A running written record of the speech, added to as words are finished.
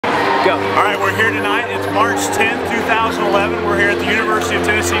go. All right, we're here tonight. It's March 10th, 2011. We're here at the University of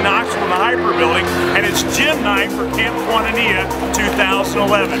Tennessee, Knoxville in the Hypr building, and it's gym night for Camp Koinonia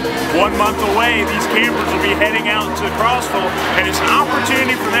 2011. 1 month away, these campers will be heading out to Crossville, and it's an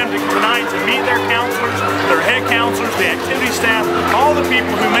opportunity for them tonight to meet their counselors, their head counselors, the activity staff, all the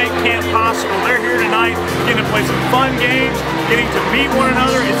people who make camp possible. They're here tonight getting to play some fun games, getting to meet one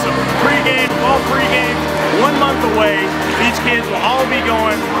another. It's some pre-game, all pre-games. 1 month away, these kids will all be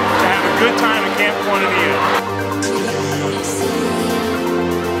going to have a good time at Camp Koinonia.